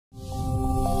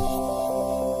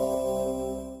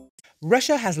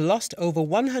Russia has lost over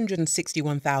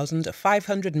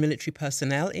 161,500 military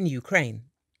personnel in Ukraine.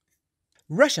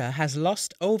 Russia has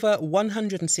lost over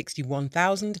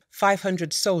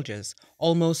 161,500 soldiers,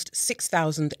 almost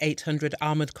 6,800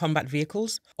 armoured combat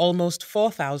vehicles, almost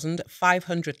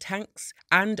 4,500 tanks,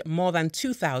 and more than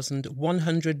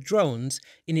 2,100 drones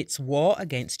in its war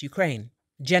against Ukraine.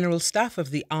 General Staff of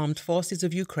the Armed Forces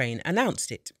of Ukraine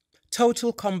announced it.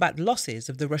 Total combat losses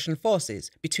of the Russian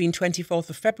forces between 24th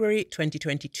of February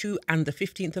 2022 and the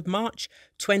 15th of March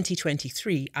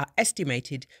 2023 are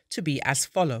estimated to be as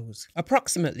follows.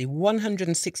 Approximately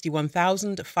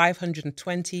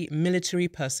 161,520 military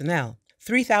personnel,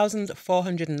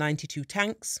 3,492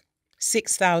 tanks,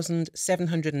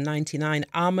 6,799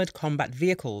 armoured combat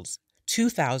vehicles,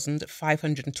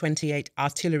 2,528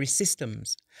 artillery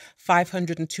systems,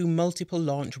 502 multiple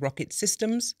launch rocket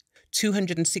systems,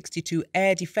 262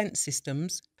 air defence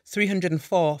systems,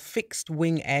 304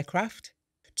 fixed-wing aircraft,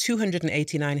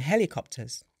 289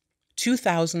 helicopters,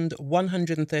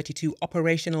 2,132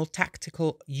 operational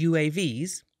tactical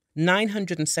UAVs,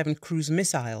 907 cruise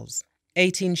missiles,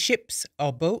 18 ships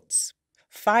or boats,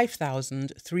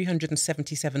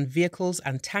 5,377 vehicles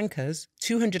and tankers,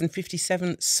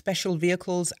 257 special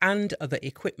vehicles and other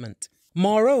equipment.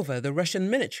 Moreover, the Russian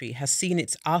military has seen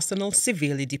its arsenal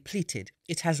severely depleted.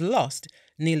 It has lost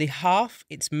nearly half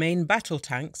its main battle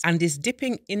tanks and is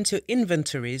dipping into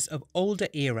inventories of older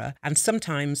era and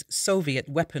sometimes Soviet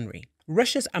weaponry.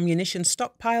 Russia's ammunition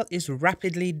stockpile is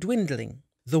rapidly dwindling.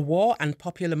 The war and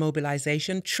popular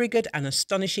mobilization triggered an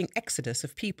astonishing exodus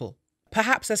of people,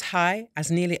 perhaps as high as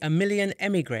nearly 1 million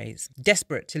émigrés,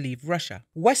 desperate to leave Russia.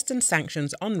 Western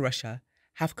sanctions on Russia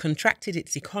have contracted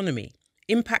its economy,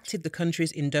 impacted the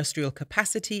country's industrial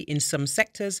capacity in some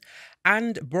sectors,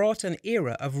 and brought an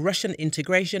era of Russian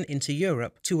integration into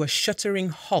Europe to a shuddering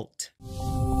halt.